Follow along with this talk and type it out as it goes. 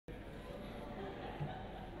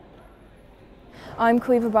I'm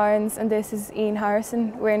Caoimhe Barnes and this is Ian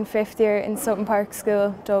Harrison. We're in 5th year in Sutton Park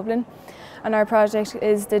School, Dublin, and our project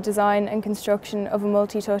is the design and construction of a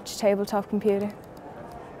multi-touch tabletop computer.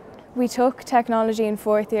 We took technology in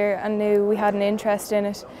 4th year and knew we had an interest in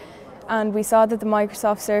it, and we saw that the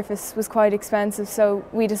Microsoft Surface was quite expensive, so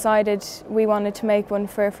we decided we wanted to make one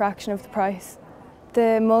for a fraction of the price.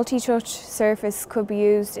 The multi-touch Surface could be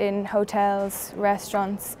used in hotels,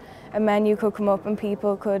 restaurants. A menu could come up and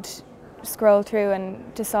people could scroll through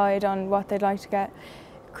and decide on what they'd like to get.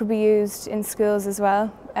 It could be used in schools as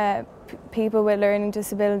well. People with learning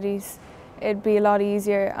disabilities, it'd be a lot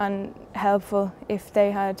easier and helpful if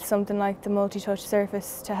they had something like the multi-touch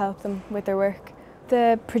Surface to help them with their work.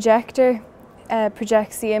 The projector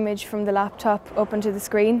projects the image from the laptop up onto the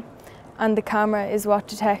screen, and the camera is what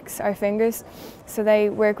detects our fingers. So they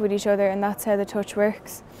work with each other, and that's how the touch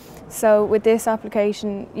works. So with this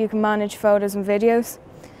application you can manage photos and videos.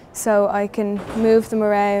 So I can move them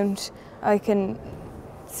around, I can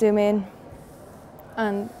zoom in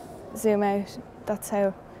and zoom out. That's how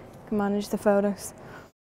I can manage the photos.